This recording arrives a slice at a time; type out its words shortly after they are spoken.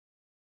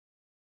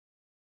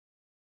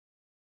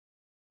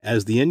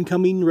As the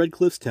incoming Red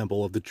Cliffs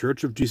Temple of the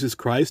Church of Jesus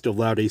Christ of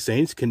Latter-day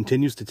Saints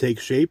continues to take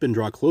shape and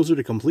draw closer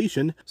to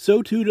completion,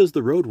 so too does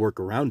the roadwork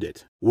around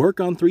it.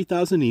 Work on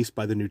 3000 East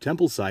by the new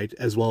temple site,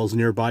 as well as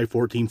nearby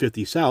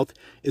 1450 South,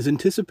 is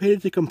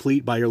anticipated to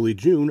complete by early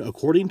June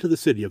according to the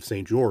City of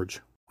St.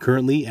 George.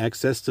 Currently,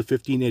 access to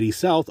 1580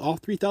 South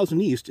off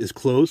 3000 East is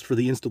closed for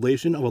the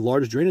installation of a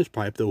large drainage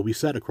pipe that will be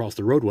set across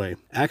the roadway.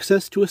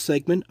 Access to a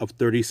segment of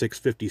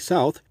 3650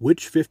 South,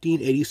 which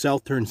 1580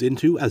 South turns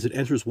into as it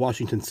enters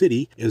Washington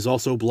City, is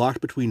also blocked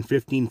between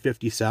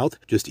 1550 South,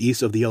 just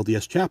east of the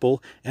LDS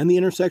Chapel, and the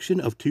intersection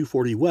of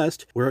 240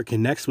 West, where it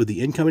connects with the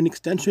incoming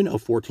extension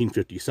of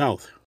 1450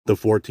 South. The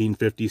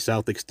 1450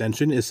 South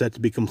extension is set to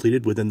be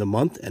completed within the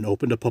month and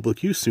open to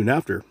public use soon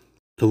after.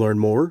 To learn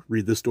more,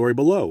 read the story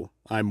below.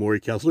 I'm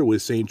Maury Kessler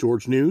with St.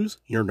 George News,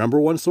 your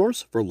 #1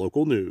 source for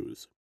local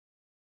news.